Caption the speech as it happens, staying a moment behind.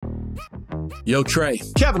Yo, Trey.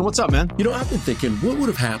 Kevin, what's up, man? You know, I've been thinking, what would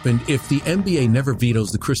have happened if the NBA never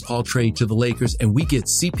vetoes the Chris Paul trade to the Lakers and we get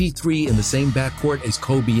CP3 in the same backcourt as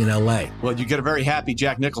Kobe in LA? Well, you get a very happy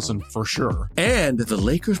Jack Nicholson for sure. And the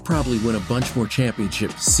Lakers probably win a bunch more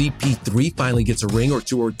championships. CP3 finally gets a ring or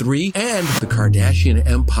 2 or 3, and the Kardashian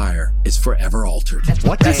empire is forever altered.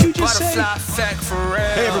 What did you just say?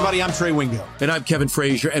 Hey, everybody, I'm Trey Wingo. And I'm Kevin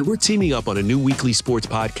Frazier, and we're teaming up on a new weekly sports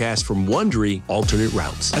podcast from Wondery, Alternate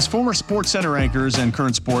Routes. As former Sports Center anchors and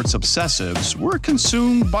current sports obsessives, we're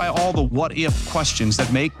consumed by all the what-if questions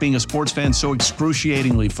that make being a sports fan so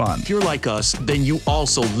excruciatingly fun. If you're like us, then you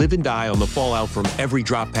also live and die on the fallout from every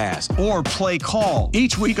drop pass. Or play call.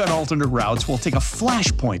 Each week on Alternate Routes, we'll take a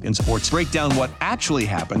flashpoint in sports, break down what actually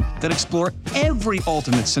happened, then explore every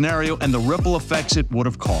alternate scenario and the ripple effects it would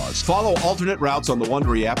have caused. Follow Alternate Routes on the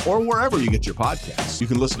Wondery app or wherever you get your podcasts. You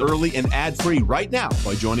can listen early and ad-free right now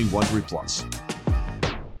by joining Wondery Plus.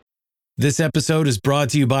 This episode is brought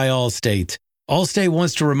to you by Allstate. Allstate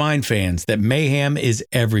wants to remind fans that mayhem is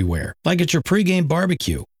everywhere, like at your pregame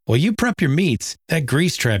barbecue. While you prep your meats, that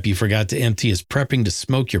grease trap you forgot to empty is prepping to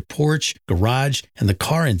smoke your porch, garage, and the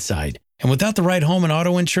car inside. And without the right home and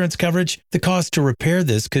auto insurance coverage, the cost to repair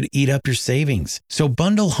this could eat up your savings. So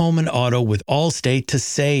bundle home and auto with Allstate to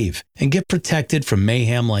save and get protected from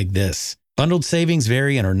mayhem like this. Bundled savings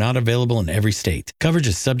vary and are not available in every state. Coverage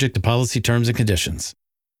is subject to policy terms and conditions.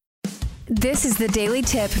 This is the Daily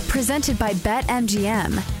Tip presented by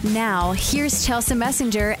BetMGM. Now, here's Chelsea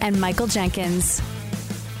Messenger and Michael Jenkins.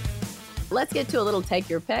 Let's get to a little take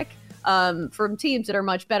your pick from teams that are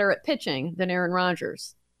much better at pitching than Aaron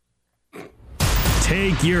Rodgers.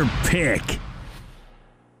 Take your pick.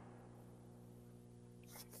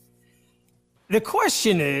 The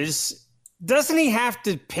question is, doesn't he have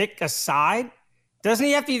to pick a side? Doesn't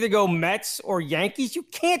he have to either go Mets or Yankees? You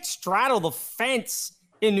can't straddle the fence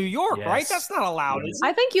in New York, right? That's not allowed. Yes.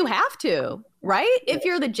 I think you have to, right? If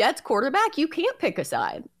you're the Jets quarterback, you can't pick a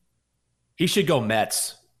side. He should go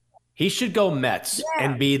Mets. He should go Mets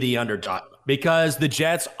and be the underdog because the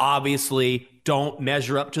Jets obviously don't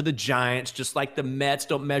measure up to the Giants, just like the Mets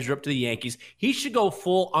don't measure up to the Yankees. He should go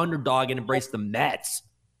full underdog and embrace the Mets.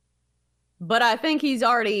 But I think he's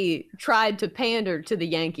already tried to pander to the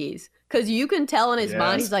Yankees because you can tell in his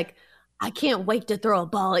mind, he's like, I can't wait to throw a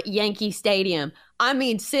ball at Yankee Stadium. I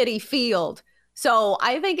mean, Citi Field. So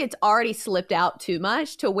I think it's already slipped out too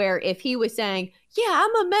much to where if he was saying, yeah,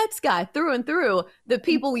 I'm a Mets guy through and through, the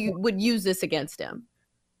people would use this against him.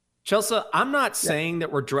 Chelsea, I'm not saying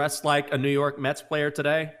that we're dressed like a New York Mets player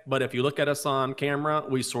today, but if you look at us on camera,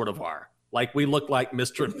 we sort of are. Like we look like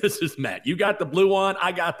Mr. and Mrs. Met. You got the blue on,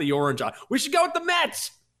 I got the orange on. We should go with the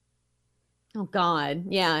Mets. Oh, God.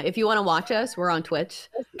 Yeah. If you want to watch us, we're on Twitch,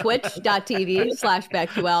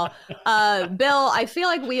 twitch.tv/BetQL. Bill, I feel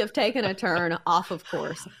like we have taken a turn off of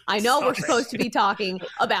course. I know we're supposed to be talking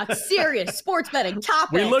about serious sports betting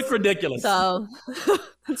topics. We look ridiculous. So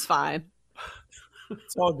it's fine.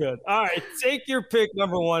 It's all good. All right. Take your pick,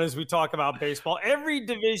 number one, as we talk about baseball. Every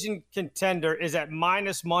division contender is at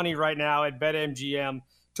minus money right now at BetMGM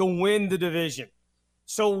to win the division.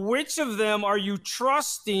 So which of them are you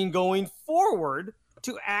trusting going forward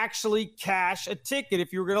to actually cash a ticket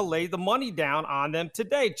if you were going to lay the money down on them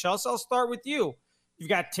today? Chelsea, I'll start with you. You've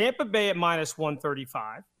got Tampa Bay at minus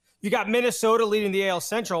 135. You got Minnesota leading the AL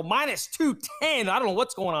Central, minus 210. I don't know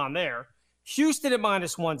what's going on there. Houston at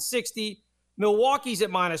minus 160. Milwaukee's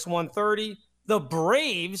at minus 130. The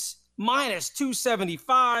Braves minus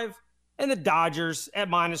 275. And the Dodgers at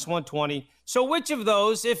minus 120. So which of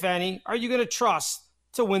those, if any, are you going to trust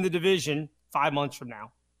to win the division 5 months from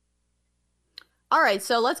now? All right,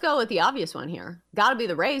 so let's go with the obvious one here. Got to be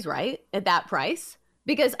the Rays, right, at that price?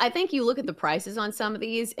 Because I think you look at the prices on some of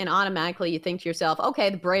these and automatically you think to yourself, okay,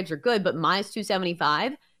 the Braves are good, but minus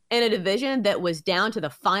 275 in a division that was down to the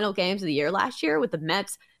final games of the year last year with the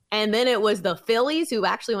Mets, and then it was the Phillies who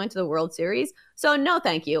actually went to the World Series. So no,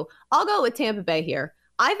 thank you. I'll go with Tampa Bay here.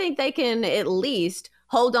 I think they can at least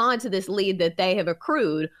hold on to this lead that they have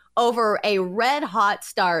accrued over a red hot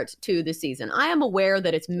start to the season. I am aware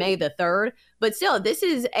that it's May the 3rd, but still, this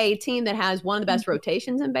is a team that has one of the best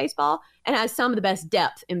rotations in baseball and has some of the best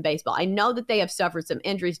depth in baseball. I know that they have suffered some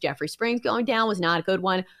injuries. Jeffrey Springs going down was not a good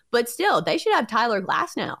one, but still, they should have Tyler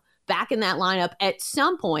Glasnow back in that lineup at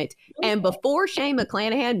some point. And before Shane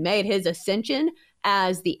McClanahan made his ascension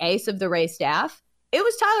as the ace of the Rays staff, it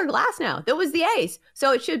was Tyler Glasnow that was the ace.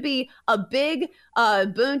 So it should be a big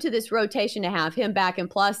boon to this rotation to have him back. And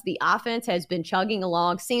plus, the offense has been chugging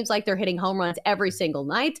along. Seems like they're hitting home runs every single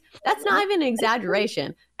night. That's not even an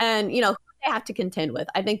exaggeration. And, you know, they have to contend with.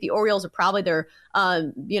 I think the Orioles are probably their,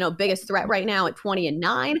 biggest threat right now at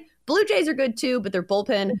 20-9. Blue Jays are good too, but their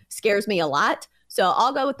bullpen scares me a lot. So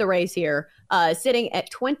I'll go with the Rays here, sitting at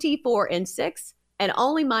 24-6 and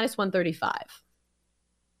only minus 135.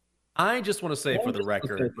 I just want to say for the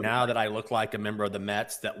record, now that I look like a member of the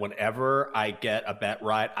Mets, that whenever I get a bet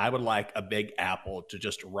right, I would like a big apple to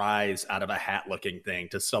just rise out of a hat-looking thing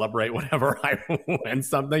to celebrate whenever I win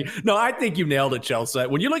something. No, I think you nailed it, Chelsea.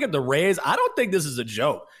 When you look at the Rays, I don't think this is a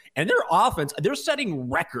joke. And their offense, they're setting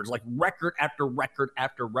records, like record after record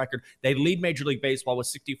after record. They lead Major League Baseball with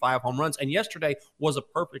 65 home runs. And yesterday was a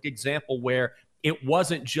perfect example where it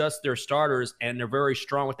wasn't just their starters, and they're very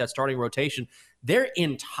strong with that starting rotation. Their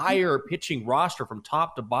entire pitching roster from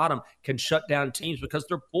top to bottom can shut down teams because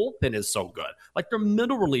their bullpen is so good. Like their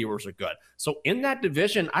middle relievers are good. So in that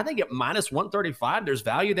division, I think at minus 135, there's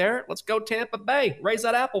value there. Let's go Tampa Bay. Raise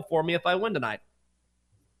that apple for me if I win tonight.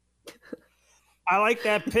 I like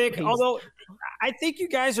that pick. Although I think you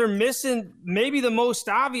guys are missing maybe the most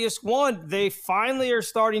obvious one. They finally are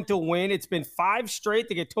starting to win. It's been 5 straight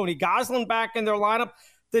to get Tony Gonsolin back in their lineup.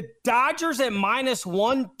 The Dodgers at minus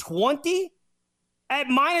 120? At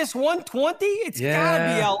minus 120? It's got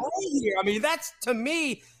to be LA here. I mean, that's, to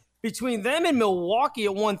me, between them and Milwaukee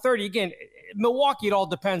at 130. Again, Milwaukee, it all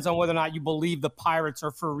depends on whether or not you believe the Pirates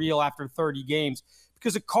are for real after 30 games.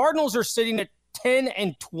 Because the Cardinals are sitting at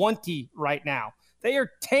 10-20 right now. They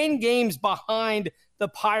are 10 games behind the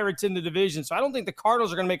Pirates in the division. So I don't think the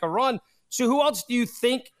Cardinals are going to make a run. So who else do you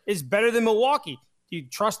think is better than Milwaukee? Do you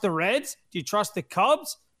trust the Reds? Do you trust the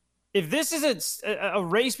Cubs? If this is a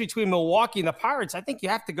race between Milwaukee and the Pirates, I think you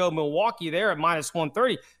have to go Milwaukee there at minus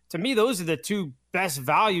 130. To me, those are the two best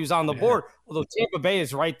values on the board, although Tampa Bay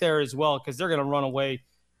is right there as well because they're going to run away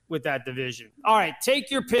with that division. All right,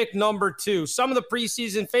 take your pick number 2. Some of the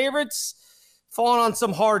preseason favorites falling on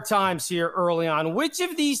some hard times here early on. Which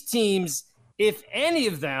of these teams, if any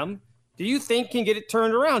of them, do you think can get it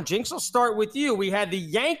turned around? Jinx, I'll start with you. We had the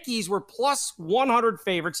Yankees were plus 100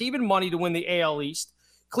 favorites, even money to win the AL East.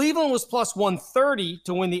 Cleveland was plus 130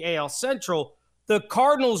 to win the AL Central. The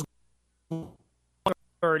Cardinals,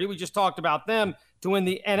 130, we just talked about them, to win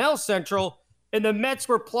the NL Central. And the Mets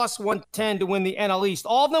were plus 110 to win the NL East.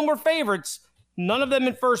 All of them were favorites. None of them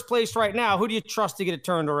in first place right now. Who do you trust to get it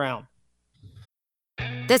turned around?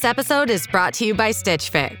 This episode is brought to you by Stitch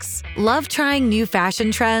Fix. Love trying new fashion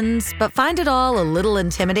trends, but find it all a little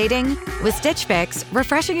intimidating? With Stitch Fix,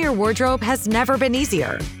 refreshing your wardrobe has never been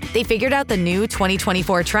easier. They figured out the new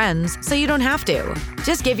 2024 trends so you don't have to.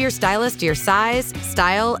 Just give your stylist your size,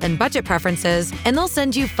 style, and budget preferences, and they'll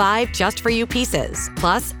send you 5 just-for-you pieces,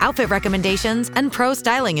 plus outfit recommendations and pro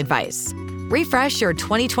styling advice. Refresh your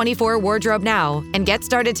 2024 wardrobe now and get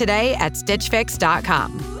started today at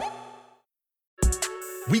StitchFix.com.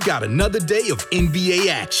 We got another day of NBA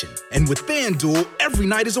action. And with FanDuel, every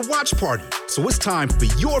night is a watch party. So it's time for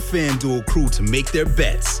your FanDuel crew to make their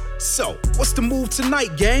bets. So, what's the move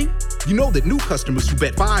tonight, gang? You know that new customers who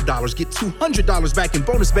bet $5 get $200 back in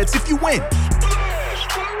bonus bets if you win.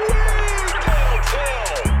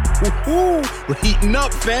 Woohoo! We're heating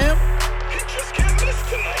up, fam.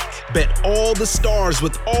 Bet all the stars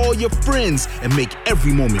with all your friends and make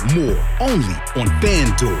every moment more only on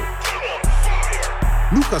FanDuel.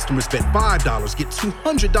 New customers bet $5, get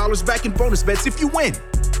 $200 back in bonus bets if you win.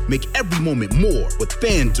 Make every moment more with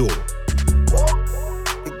FanDuel.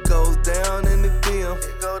 It goes down in the DM.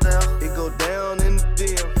 It go down in the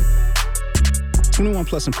DM. 21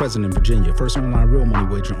 plus and present in Virginia. First online real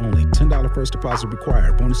money wager only. $10 first deposit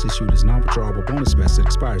required. Bonus issued is non-withdrawable bonus bets that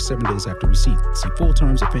expires 7 days after receipt. See full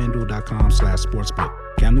terms at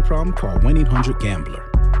FanDuel.com/sportsbook. Gambling problem? Call 1-800-GAMBLER.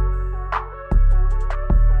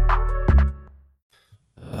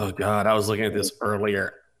 Oh, God, I was looking at this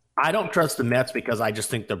earlier. I don't trust the Mets because I just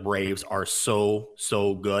think the Braves are so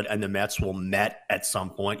good, and the Mets will Met at some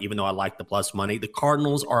point, even though I like the plus money. The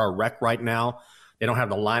Cardinals are a wreck right now. They don't have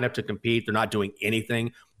the lineup to compete. They're not doing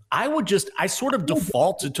anything. I sort of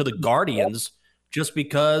defaulted to the Guardians just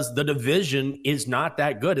because the division is not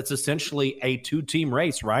that good. It's essentially a 2-team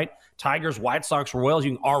race, right? Tigers, White Sox, Royals,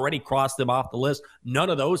 you can already cross them off the list. None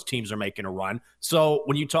of those teams are making a run. So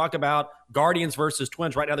when you talk about Guardians versus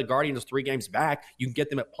Twins, right now the Guardians 3 games back. You can get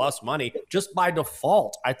them at plus money. Just by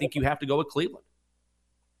default, I think you have to go with Cleveland.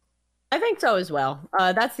 I think so as well.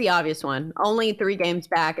 That's the obvious one. Only 3 games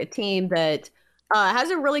back, a team that has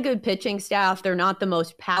a really good pitching staff. They're not the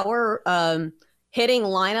most power hitting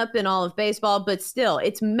lineup in all of baseball, but still,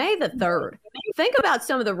 it's May the 3rd. Think about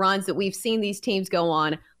some of the runs that we've seen these teams go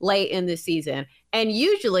on late in the season. And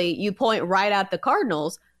usually you point right at the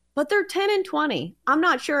Cardinals, but they're 10-20. I'm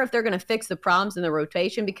not sure if they're going to fix the problems in the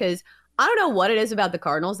rotation because I don't know what it is about the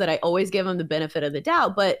Cardinals that I always give them the benefit of the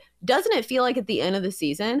doubt, but doesn't it feel like at the end of the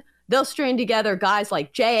season, they'll string together guys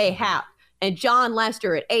like J.A. Happ and John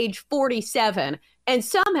Lester at age 47, and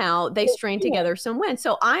somehow they string together some wins.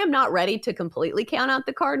 So I am not ready to completely count out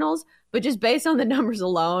the Cardinals, but just based on the numbers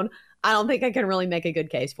alone, I don't think I can really make a good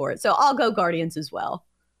case for it. So I'll go Guardians as well.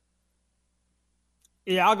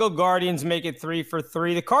 Yeah, I'll go Guardians, make it 3 for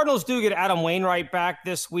 3. The Cardinals do get Adam Wainwright back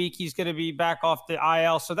this week. He's going to be back off the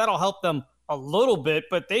IL, so that'll help them a little bit,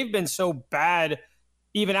 but they've been so bad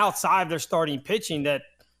even outside their starting pitching that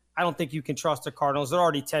I don't think you can trust the Cardinals. They're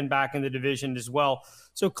already 10 back in the division as well.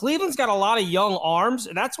 So Cleveland's got a lot of young arms,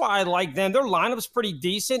 and that's why I like them. Their lineup's pretty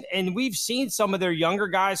decent, and we've seen some of their younger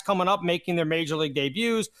guys coming up making their major league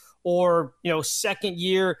debuts or, second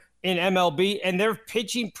year in MLB, and they're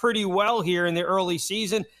pitching pretty well here in the early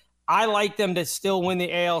season. I like them to still win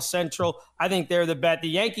the AL Central. I think they're the bet. The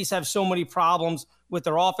Yankees have so many problems with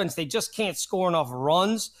their offense. They just can't score enough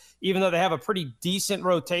runs, even though they have a pretty decent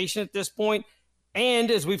rotation at this point.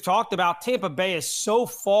 And as we've talked about, Tampa Bay is so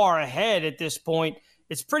far ahead at this point.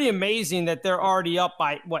 It's pretty amazing that they're already up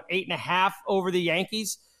by, 8.5 over the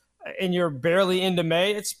Yankees, and you're barely into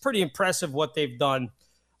May. It's pretty impressive what they've done.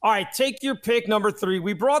 All right, take your pick, number 3.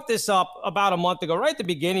 We brought this up about a month ago, right at the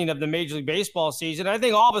beginning of the Major League Baseball season. I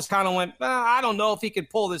think all of us kind of went, I don't know if he could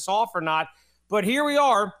pull this off or not. But here we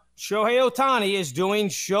are. Shohei Ohtani is doing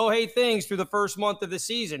Shohei things through the first month of the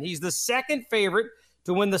season. He's the second favorite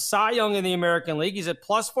to win the Cy Young in the American League. He's at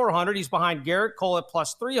plus 400. He's behind Garrett Cole at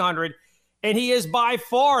plus 300. And he is by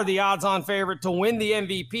far the odds-on favorite to win the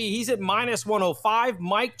MVP. He's at minus 105.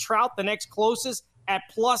 Mike Trout, the next closest, at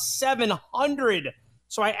plus 700.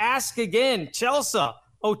 So I ask again, Chelsea,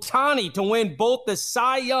 Ohtani to win both the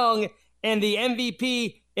Cy Young and the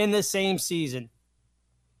MVP in the same season.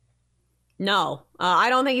 No, I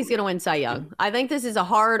don't think he's going to win Cy Young. I think this is a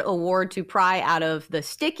hard award to pry out of the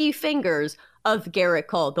sticky fingers of Garrett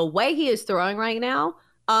Cole. The way he is throwing right now,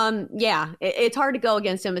 it's hard to go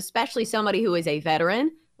against him, especially somebody who is a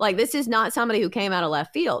veteran. Like, this is not somebody who came out of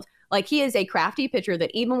left field. Like, he is a crafty pitcher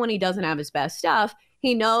that even when he doesn't have his best stuff,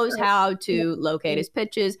 he knows how to locate his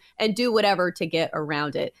pitches and do whatever to get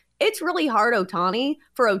around it. It's really hard for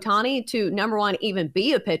Ohtani to, number one, even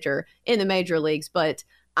be a pitcher in the major leagues. But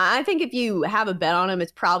I think if you have a bet on him,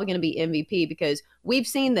 it's probably going to be MVP because we've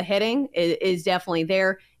seen the hitting is definitely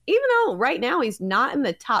there, even though right now he's not in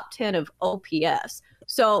the top 10 of OPS.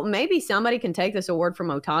 So maybe somebody can take this award from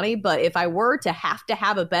Ohtani. But if I were to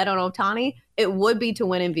have a bet on Ohtani, it would be to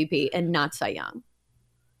win MVP and not Cy Young.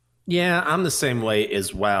 Yeah, I'm the same way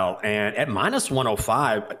as well. And at minus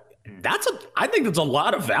 105, I think that's a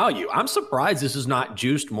lot of value. I'm surprised this is not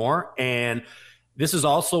juiced more. And this is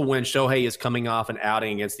also when Shohei is coming off an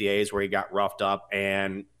outing against the A's where he got roughed up,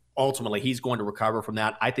 and ultimately he's going to recover from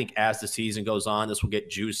that. I think as the season goes on, this will get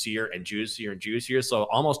juicier and juicier and juicier. So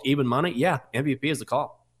almost even money. Yeah, MVP is the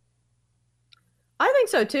call. I think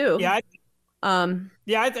so too. Yeah.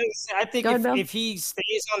 I think if he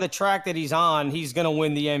stays on the track that he's on, he's going to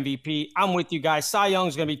win the MVP. I'm with you guys. Cy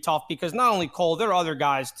Young's going to be tough because not only Cole, there are other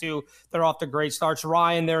guys too that are off to great starts.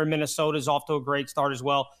 Ryan there in Minnesota is off to a great start as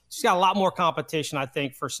well. He's got a lot more competition, I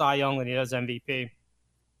think, for Cy Young than he does MVP.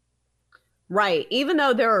 Right. Even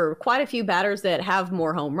though there are quite a few batters that have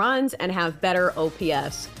more home runs and have better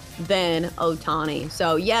OPS than Ohtani.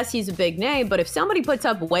 So yes, he's a big name, but if somebody puts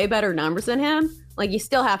up way better numbers than him, you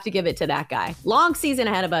still have to give it to that guy. Long season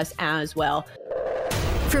ahead of us as well.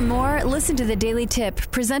 For more, listen to the Daily Tip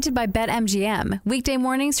presented by BetMGM. Weekday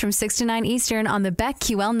mornings from 6 to 9 Eastern on the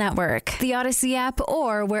BetQL network, the Odyssey app,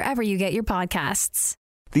 or wherever you get your podcasts.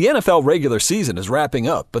 The NFL regular season is wrapping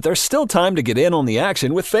up, but there's still time to get in on the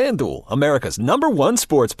action with FanDuel, America's #1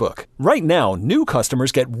 sportsbook. Right now, new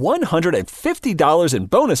customers get $150 in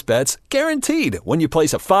bonus bets guaranteed when you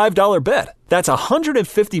place a $5 bet. That's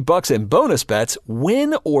 $150 in bonus bets,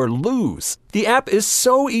 win or lose. The app is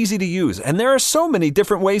so easy to use, and there are so many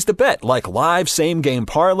different ways to bet, like live same-game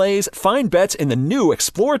parlays, find bets in the new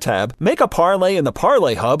Explore tab, make a parlay in the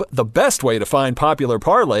Parlay Hub, the best way to find popular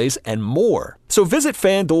parlays, and more. So visit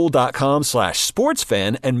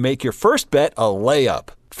FanDuel.com/sportsfan and make your first bet a layup.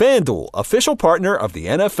 FanDuel, official partner of the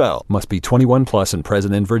NFL. Must be 21 plus and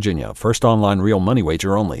present in Virginia. First online real money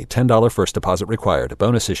wager only. $10 first deposit required.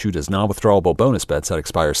 Bonus issued as non-withdrawable bonus bets that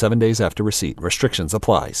expire 7 days after receipt. Restrictions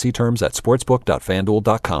apply. See terms at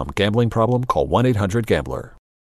sportsbook.fanduel.com. Gambling problem? Call 1-800-GAMBLER.